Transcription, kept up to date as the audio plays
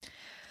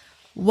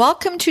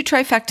Welcome to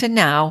Trifecta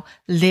Now,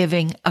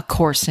 Living A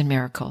Course in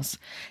Miracles.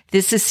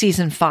 This is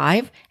season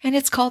 5, and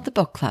it's called the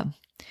Book Club.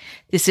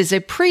 This is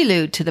a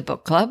prelude to the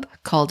book club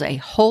called a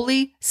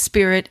Holy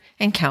Spirit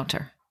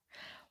Encounter.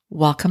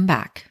 Welcome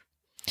back.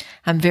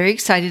 I'm very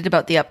excited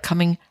about the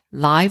upcoming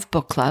live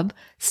book club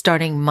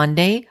starting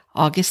Monday,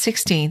 August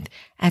 16th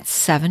at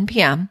 7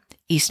 p.m.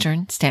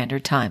 Eastern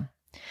Standard Time.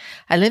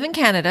 I live in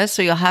Canada,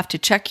 so you'll have to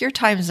check your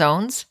time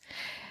zones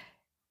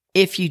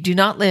if you do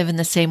not live in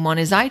the same one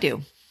as I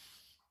do.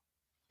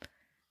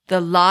 The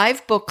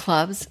live book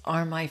clubs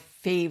are my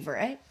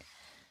favorite.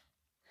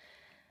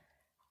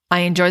 I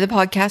enjoy the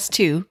podcast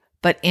too,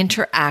 but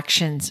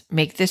interactions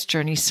make this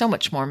journey so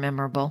much more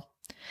memorable.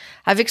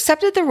 I've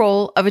accepted the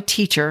role of a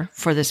teacher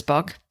for this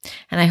book,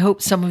 and I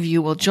hope some of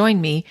you will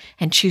join me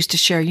and choose to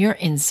share your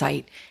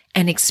insight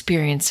and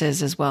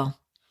experiences as well.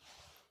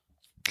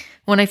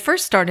 When I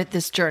first started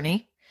this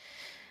journey,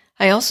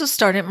 I also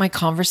started my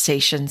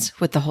conversations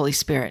with the Holy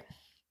Spirit.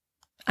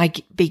 I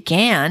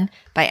began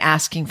by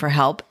asking for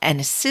help and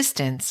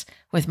assistance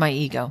with my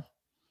ego.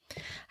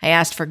 I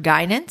asked for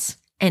guidance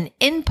and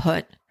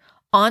input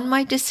on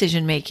my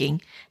decision-making,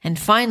 and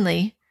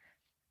finally,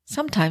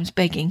 sometimes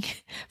begging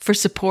for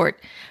support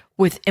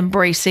with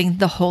embracing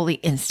the Holy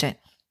Instant.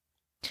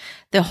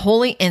 The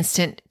Holy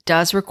Instant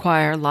does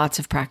require lots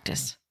of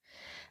practice,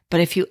 but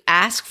if you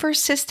ask for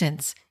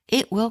assistance,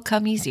 it will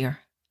come easier.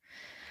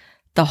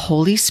 The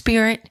Holy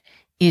Spirit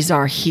is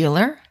our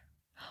healer,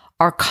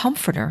 our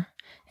comforter,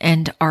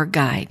 and our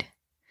guide.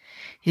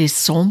 It is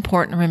so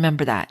important to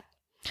remember that.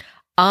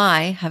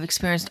 I have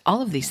experienced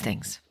all of these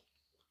things.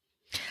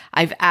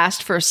 I've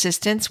asked for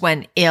assistance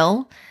when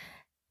ill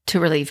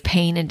to relieve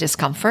pain and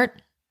discomfort.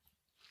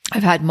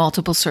 I've had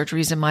multiple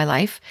surgeries in my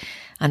life,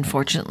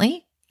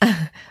 unfortunately,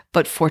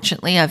 but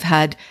fortunately I've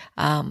had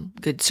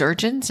good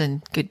surgeons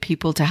and good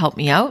people to help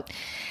me out.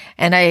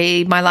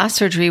 And my last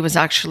surgery was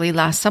actually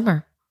last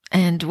summer.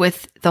 And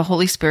with the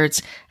Holy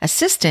Spirit's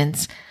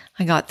assistance,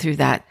 I got through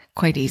that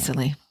quite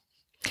easily.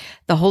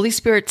 The Holy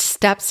Spirit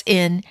steps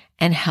in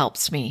and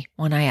helps me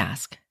when I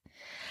ask.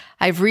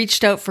 I've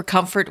reached out for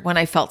comfort when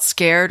I felt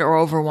scared or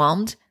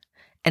overwhelmed,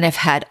 and I've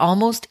had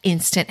almost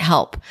instant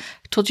help.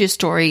 I told you a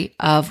story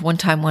of one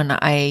time when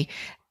I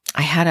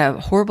had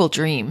a horrible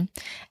dream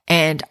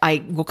and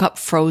I woke up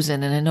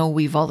frozen. And I know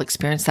we've all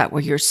experienced that,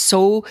 where you're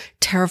so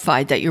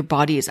terrified that your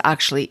body is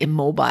actually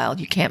immobile.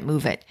 You can't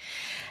move it.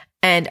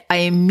 And I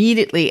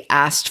immediately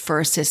asked for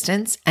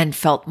assistance and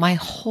felt my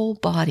whole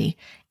body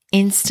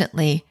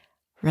instantly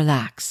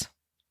relax.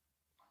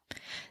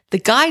 The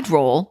guide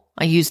role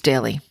I use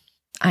daily.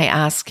 I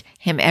ask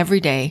him every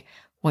day,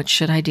 what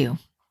should I do?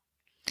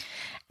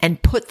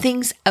 And put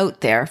things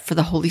out there for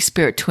the Holy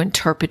Spirit to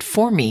interpret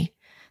for me,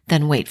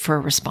 then wait for a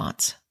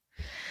response.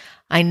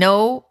 I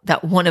know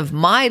that one of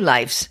my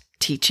life's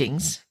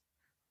teachings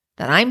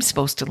that I'm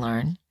supposed to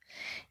learn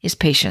is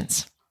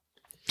patience.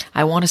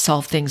 I want to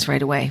solve things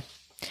right away.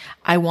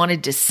 I want to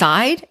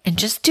decide and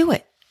just do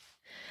it.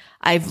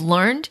 I've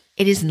learned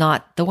it is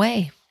not the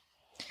way.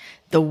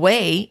 The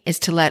way is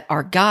to let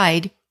our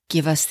guide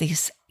give us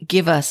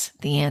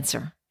the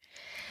answer.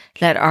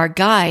 Let our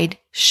guide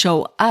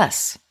show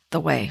us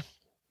the way.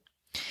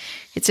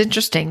 It's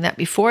interesting that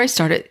before I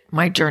started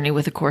my journey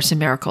with A Course in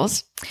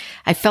Miracles,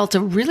 I felt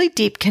a really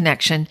deep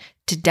connection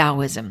to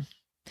Taoism.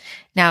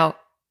 Now,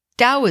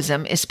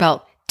 Taoism is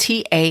spelled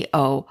Taoism,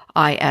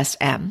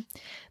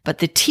 but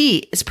the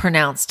T is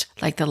pronounced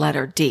like the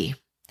letter D.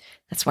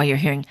 That's why you're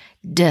hearing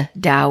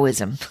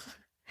Taoism.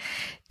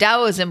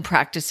 Taoism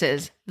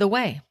practices the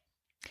way.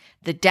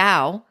 The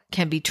Tao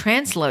can be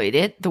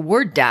translated, the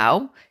word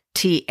Tao,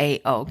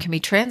 T-A-O, can be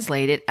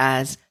translated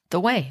as the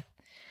way.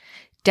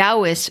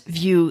 Taoists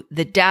view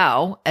the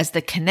Tao as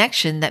the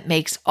connection that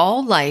makes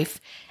all life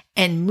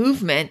and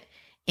movement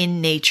in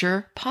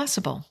nature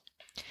possible.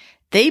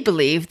 They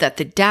believe that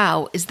the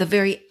Tao is the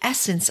very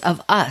essence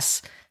of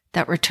us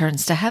that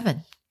returns to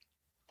heaven.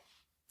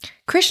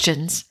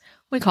 Christians,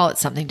 we call it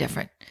something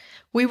different.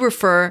 We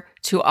refer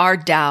to our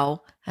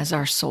Tao as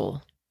our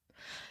soul.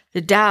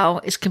 The Tao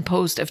is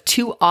composed of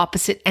two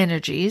opposite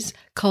energies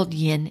called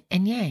yin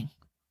and yang.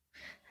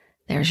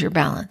 There's your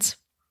balance.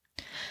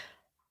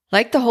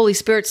 Like the Holy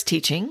Spirit's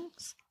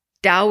teachings,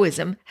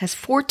 Taoism has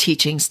 4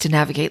 teachings to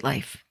navigate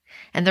life.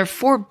 And their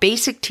 4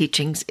 basic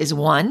teachings is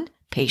 1,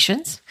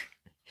 patience;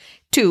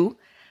 2,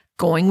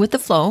 going with the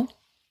flow;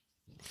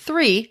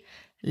 3,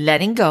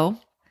 letting go;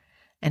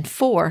 and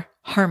 4,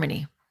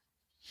 harmony.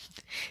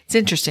 It's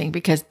interesting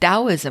because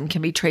Taoism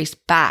can be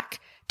traced back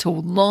to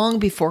long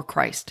before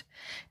Christ.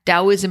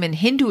 Taoism and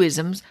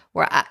Hinduism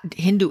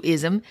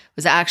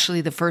was actually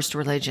the first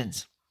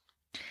religions.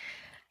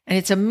 And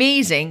it's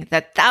amazing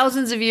that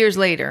thousands of years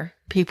later,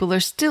 people are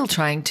still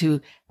trying to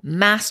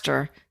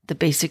master the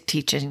basic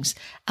teachings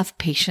of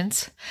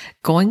patience,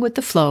 going with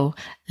the flow,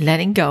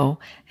 letting go,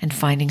 and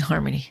finding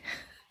harmony.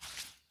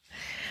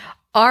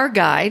 Our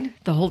guide,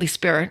 the Holy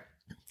Spirit,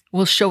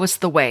 will show us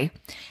the way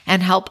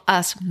and help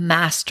us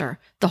master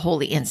the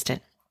Holy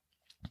Instant.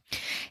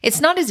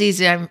 It's not as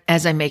easy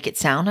as I make it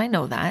sound. I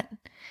know that.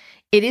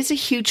 It is a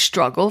huge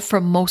struggle for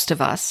most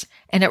of us,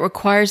 and it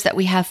requires that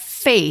we have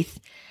faith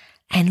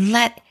and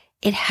let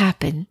it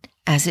happen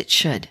as it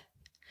should.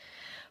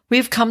 We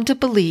have come to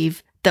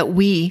believe that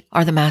we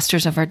are the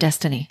masters of our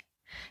destiny,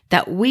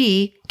 that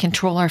we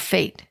control our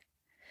fate.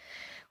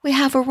 We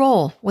have a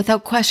role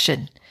without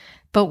question,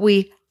 but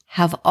we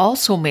have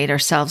also made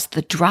ourselves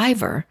the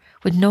driver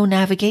with no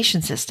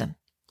navigation system,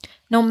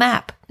 no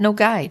map, no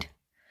guide.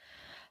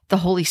 The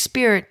Holy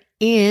Spirit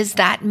is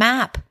that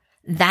map,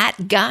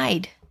 that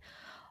guide.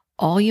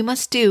 All you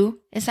must do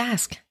is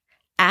ask.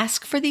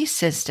 Ask for the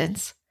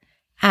assistance.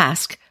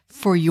 Ask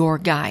for your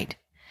guide.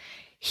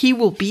 He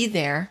will be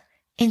there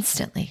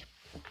instantly.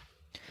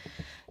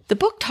 The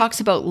book talks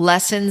about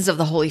lessons of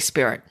the Holy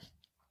Spirit.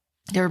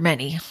 There are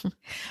many,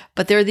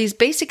 but there are these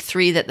basic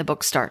 3 that the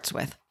book starts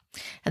with.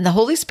 And the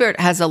Holy Spirit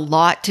has a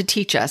lot to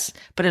teach us,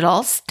 but it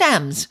all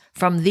stems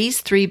from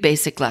these 3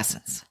 basic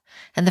lessons.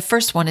 And the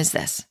first one is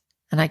this,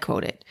 and I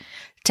quote it,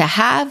 "To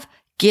have,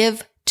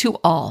 give to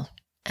all,"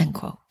 end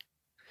quote.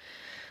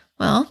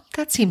 Well,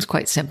 that seems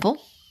quite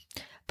simple,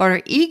 but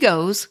our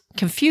egos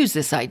confuse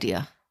this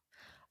idea.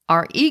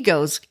 Our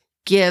egos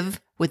give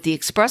with the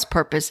express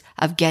purpose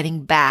of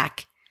getting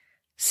back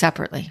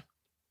separately.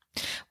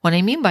 What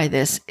I mean by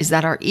this is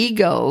that our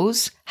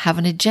egos have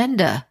an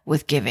agenda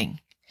with giving.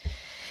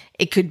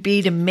 It could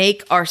be to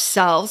make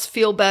ourselves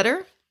feel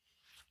better,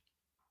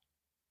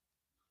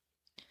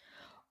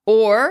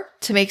 or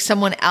to make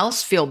someone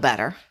else feel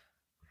better,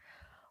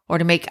 or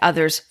to make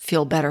others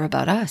feel better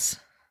about us.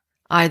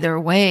 Either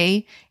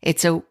way,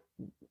 it's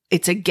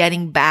a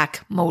getting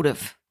back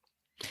motive.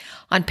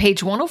 On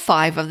page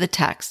 105 of the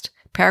text,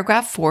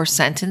 paragraph 4,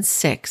 sentence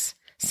 6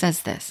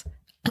 says this,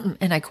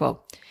 and I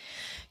quote,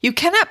 "You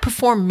cannot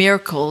perform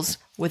miracles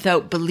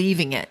without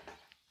believing it,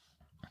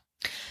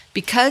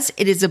 because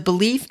it is a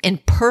belief in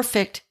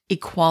perfect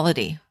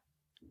equality.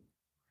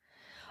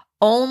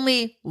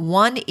 Only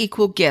one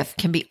equal gift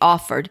can be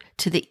offered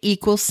to the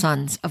equal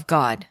sons of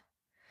God,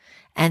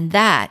 and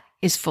that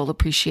is full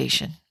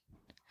appreciation.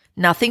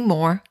 Nothing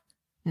more,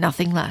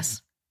 nothing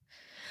less.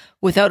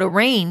 Without a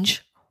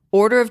range,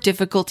 order of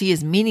difficulty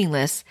is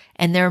meaningless,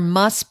 and there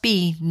must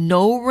be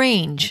no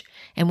range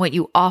in what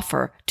you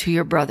offer to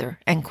your brother,"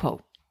 end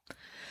quote.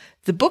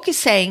 The book is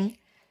saying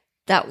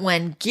that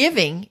when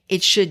giving,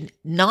 it should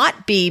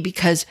not be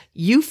because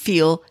you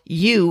feel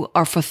you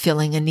are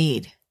fulfilling a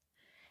need.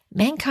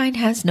 Mankind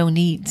has no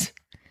needs.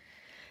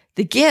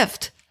 The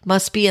gift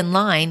must be in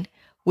line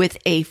with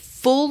a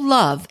full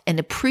love and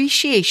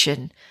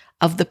appreciation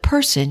of the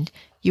person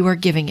you are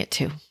giving it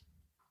to.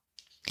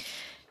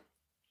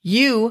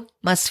 You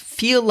must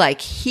feel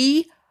like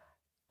he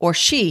or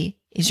she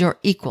is your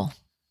equal.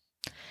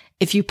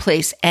 If you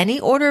place any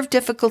order of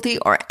difficulty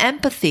or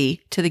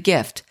empathy to the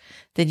gift,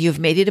 then you have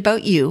made it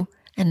about you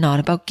and not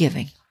about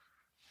giving.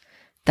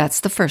 That's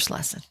the first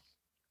lesson.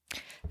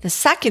 The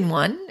second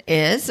one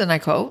is, and I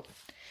quote,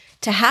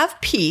 "To have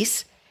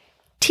peace,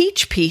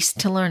 teach peace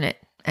to learn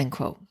it," end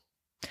quote.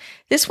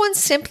 This one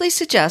simply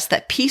suggests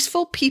that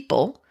peaceful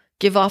people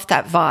give off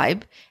that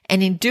vibe,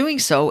 and in doing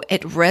so,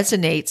 it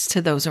resonates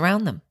to those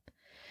around them.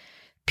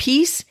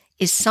 Peace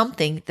is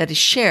something that is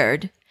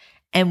shared,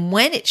 and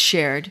when it's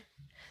shared,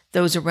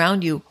 those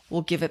around you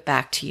will give it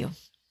back to you.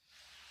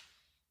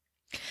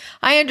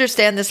 I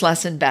understand this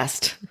lesson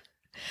best.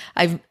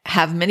 I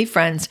have many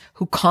friends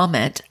who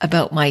comment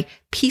about my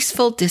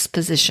peaceful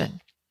disposition.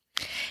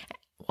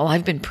 Well,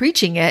 I've been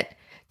preaching it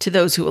to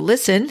those who will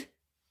listen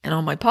and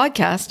on my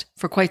podcast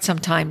for quite some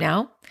time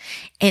now.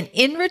 And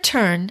in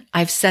return,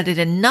 I've said it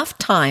enough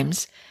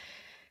times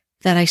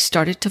that I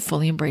started to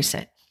fully embrace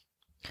it.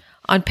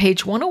 On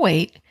page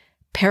 108,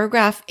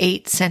 paragraph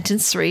 8,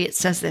 sentence 3, it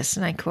says this,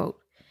 and I quote,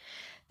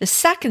 "The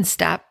second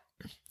step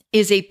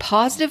is a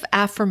positive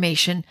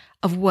affirmation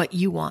of what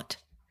you want.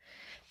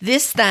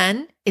 This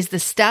then is the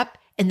step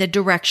in the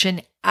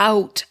direction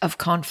out of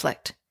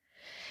conflict,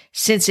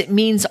 since it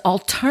means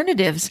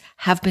alternatives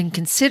have been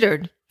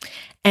considered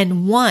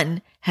and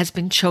one has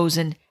been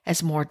chosen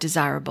as more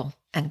desirable,"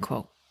 end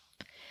quote.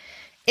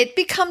 It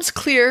becomes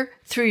clear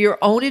through your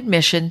own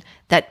admission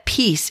that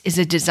peace is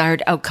a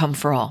desired outcome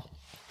for all.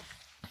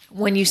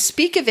 When you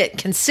speak of it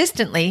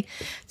consistently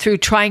through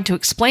trying to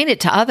explain it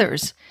to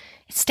others,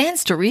 it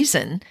stands to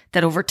reason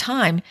that over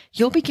time,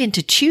 you'll begin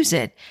to choose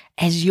it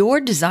as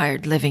your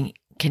desired living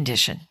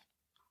condition.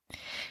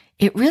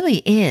 It really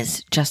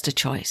is just a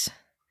choice.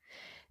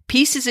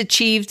 Peace is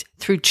achieved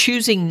through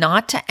choosing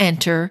not to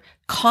enter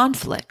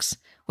conflicts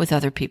with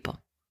other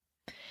people.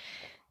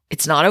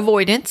 It's not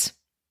avoidance.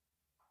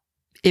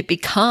 It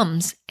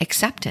becomes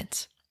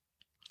acceptance.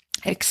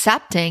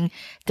 Accepting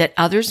that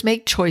others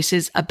make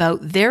choices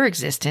about their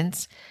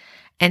existence,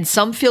 and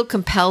some feel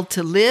compelled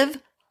to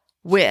live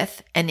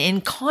with and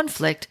in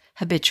conflict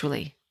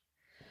habitually.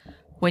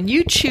 When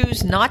you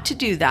choose not to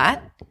do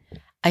that,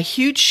 a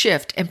huge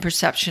shift in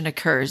perception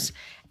occurs,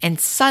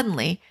 and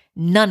suddenly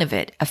none of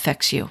it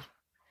affects you.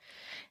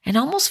 It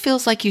almost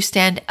feels like you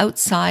stand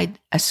outside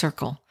a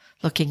circle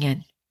looking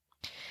in.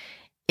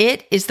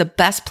 It is the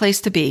best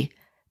place to be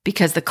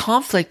because the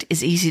conflict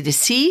is easy to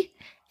see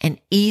and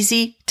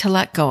easy to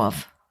let go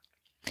of.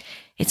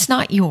 It's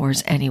not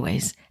yours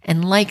anyways,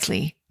 and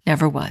likely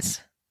never was.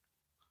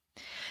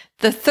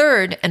 The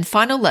third and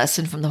final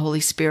lesson from the Holy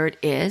Spirit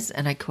is,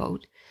 and I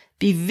quote,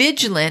 "Be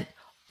vigilant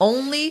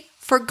only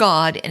for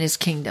God and His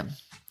kingdom."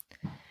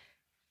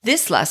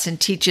 This lesson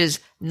teaches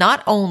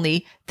not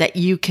only that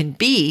you can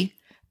be,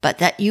 but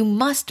that you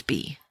must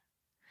be.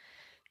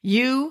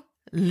 You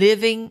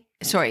learn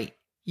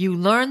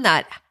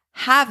that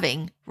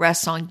having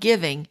rests on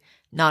giving,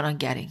 not on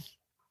getting.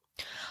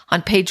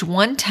 On page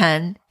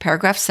 110,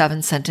 paragraph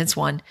 7, sentence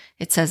 1,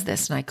 it says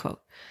this, and I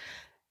quote,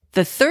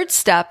 "The third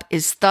step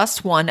is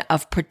thus one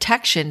of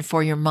protection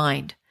for your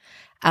mind,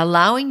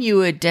 allowing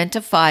you to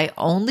identify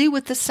only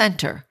with the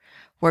center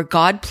where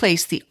God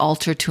placed the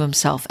altar to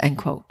Himself," end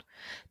quote.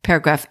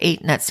 Paragraph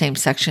 8 in that same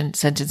section,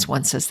 sentence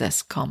 1 says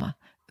this, comma,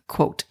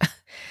 quote,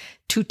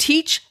 "To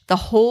teach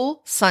the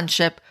whole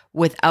sonship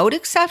without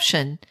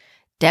exception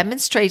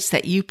demonstrates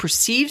that you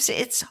perceive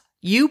its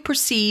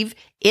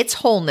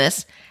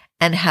wholeness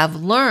and have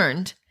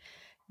learned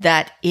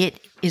that it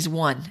is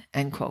one,"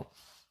 end quote.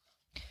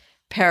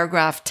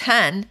 Paragraph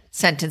 10,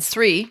 sentence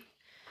 3,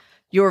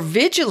 "Your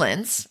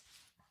vigilance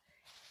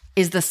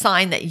is the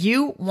sign that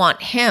you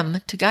want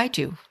Him to guide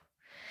you.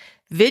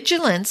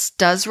 Vigilance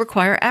does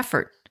require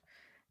effort,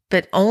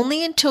 but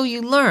only until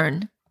you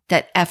learn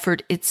that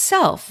effort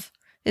itself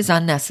is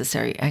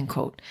unnecessary," end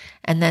quote.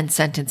 And then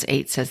sentence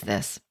 8 says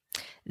this,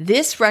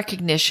 "This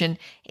recognition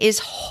is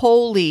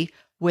wholly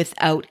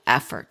without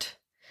effort,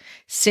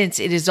 since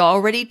it is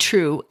already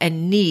true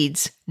and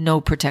needs no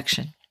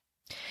protection.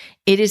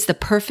 It is the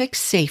perfect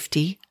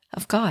safety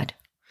of God.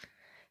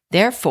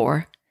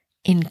 Therefore,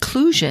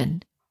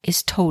 inclusion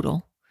is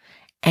total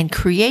and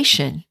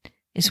creation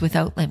is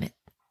without limit,"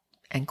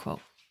 end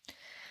quote.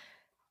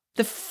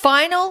 The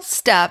final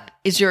step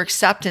is your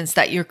acceptance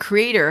that your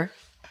Creator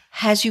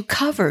has you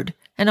covered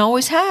and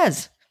always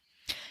has.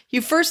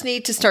 You first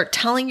need to start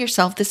telling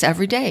yourself this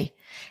every day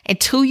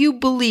until you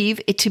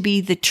believe it to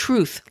be the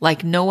truth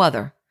like no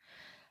other.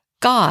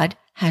 God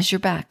has your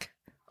back,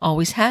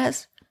 always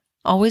has,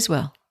 always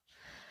will.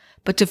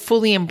 But to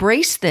fully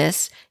embrace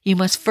this, you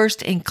must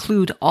first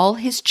include all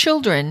His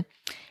children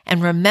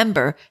and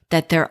remember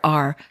that there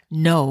are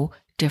no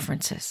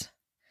differences.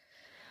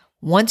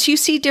 Once you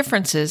see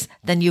differences,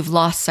 then you've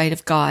lost sight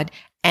of God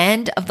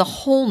and of the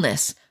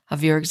wholeness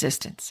of your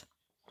existence.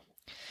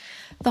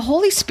 The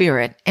Holy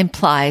Spirit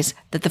implies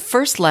that the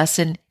first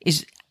lesson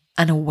is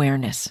an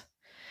awareness.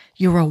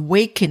 You're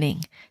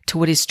awakening to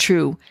what is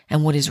true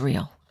and what is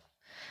real.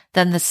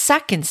 Then the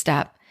second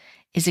step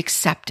is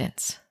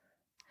acceptance.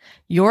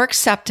 Your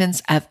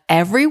acceptance of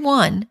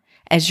everyone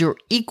as your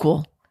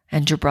equal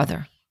and your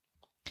brother.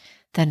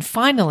 Then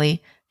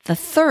finally, the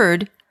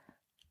third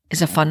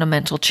is a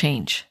fundamental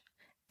change.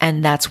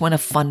 And that's when a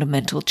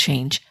fundamental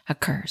change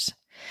occurs.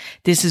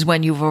 This is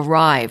when you've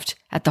arrived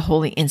at the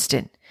holy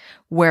instant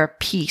where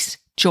peace,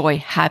 joy,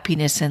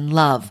 happiness, and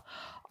love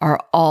are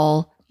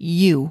all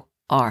you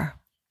are.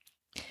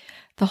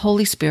 The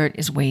Holy Spirit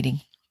is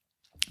waiting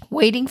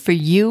for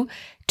you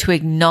to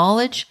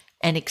acknowledge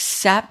and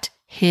accept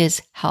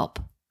His help.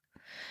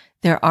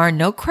 There are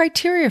no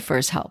criteria for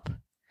His help.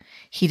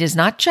 He does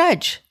not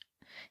judge.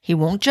 He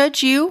won't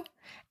judge you,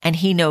 and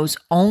He knows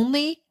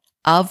only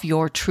of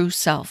your true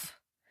self.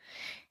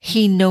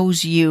 He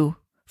knows you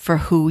for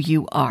who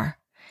you are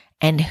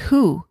and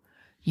who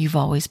you've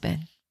always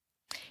been,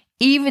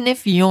 even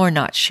if you're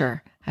not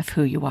sure of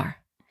who you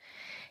are.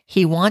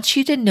 He wants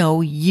you to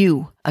know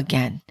you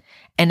again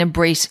and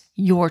embrace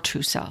your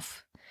true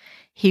self.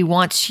 He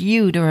wants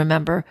you to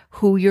remember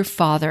who your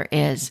Father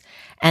is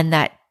and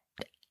that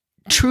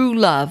true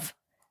love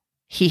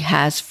He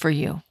has for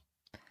you.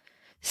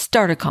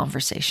 Start a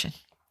conversation.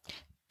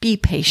 Be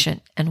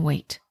patient and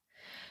wait.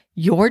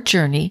 Your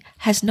journey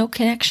has no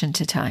connection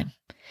to time,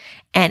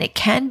 and it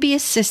can be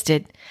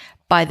assisted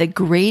by the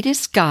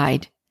greatest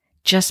guide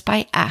just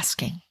by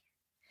asking.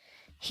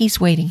 He's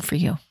waiting for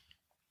you.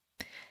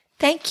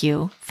 Thank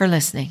you for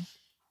listening.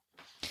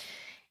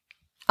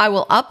 I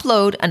will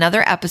upload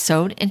another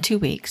episode in 2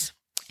 weeks.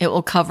 It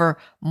will cover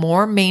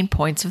more main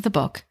points of the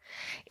book.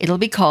 It'll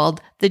be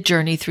called The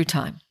Journey Through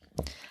Time.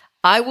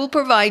 I will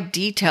provide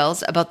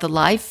details about the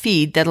live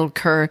feed that'll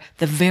occur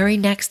the very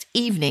next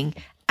evening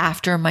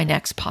after my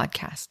next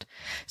podcast.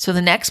 So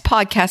the next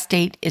podcast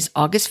date is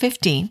August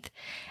 15th,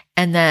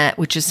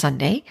 which is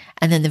Sunday.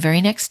 And then the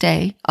very next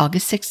day,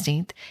 August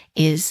 16th,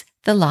 is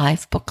the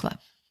live book club.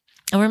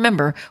 And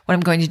remember, what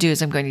I'm going to do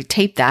is I'm going to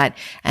tape that.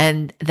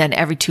 And then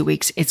every 2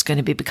 weeks, it's going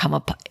to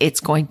become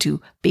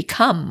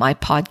my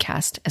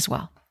podcast as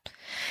well.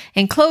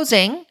 In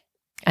closing,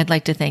 I'd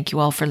like to thank you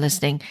all for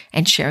listening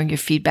and sharing your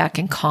feedback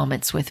and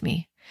comments with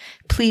me.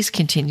 Please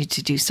continue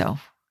to do so.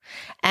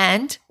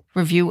 And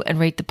review and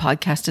rate the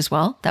podcast as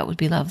well. That would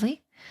be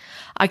lovely.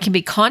 I can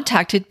be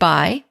contacted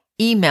by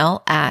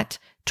email at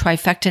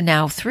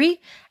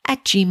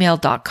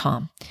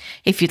trifectanow3@gmail.com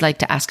if you'd like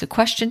to ask a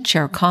question,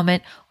 share a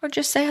comment, or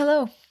just say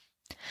hello.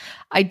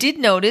 I did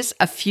notice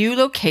a few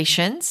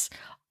locations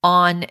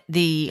on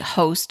the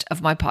host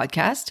of my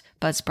podcast,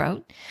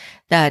 Buzzsprout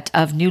that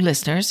of new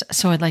listeners.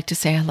 So I'd like to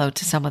say hello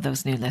to some of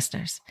those new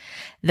listeners.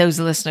 Those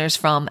listeners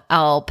from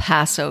El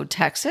Paso,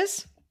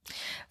 Texas,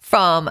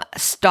 from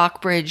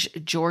Stockbridge,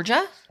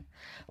 Georgia,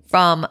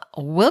 from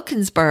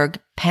Wilkinsburg,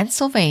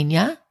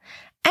 Pennsylvania,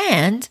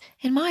 and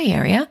in my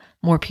area,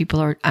 more people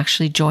are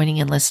actually joining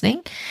and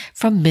listening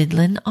from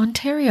Midland,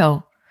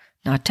 Ontario.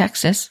 Not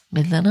Texas,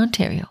 Midland,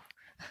 Ontario.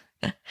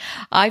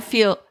 I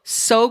feel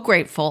so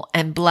grateful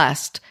and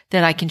blessed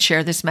that I can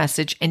share this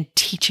message and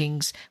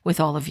teachings with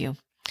all of you.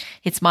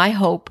 It's my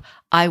hope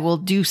I will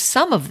do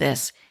some of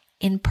this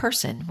in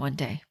person one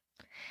day.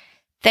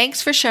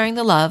 Thanks for sharing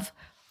the love.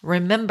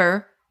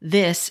 Remember,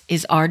 this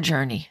is our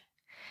journey.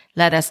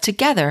 Let us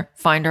together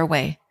find our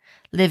way.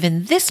 Live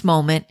in this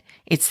moment.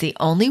 It's the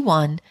only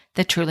one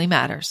that truly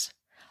matters.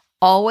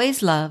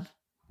 Always love,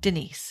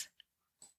 Denise.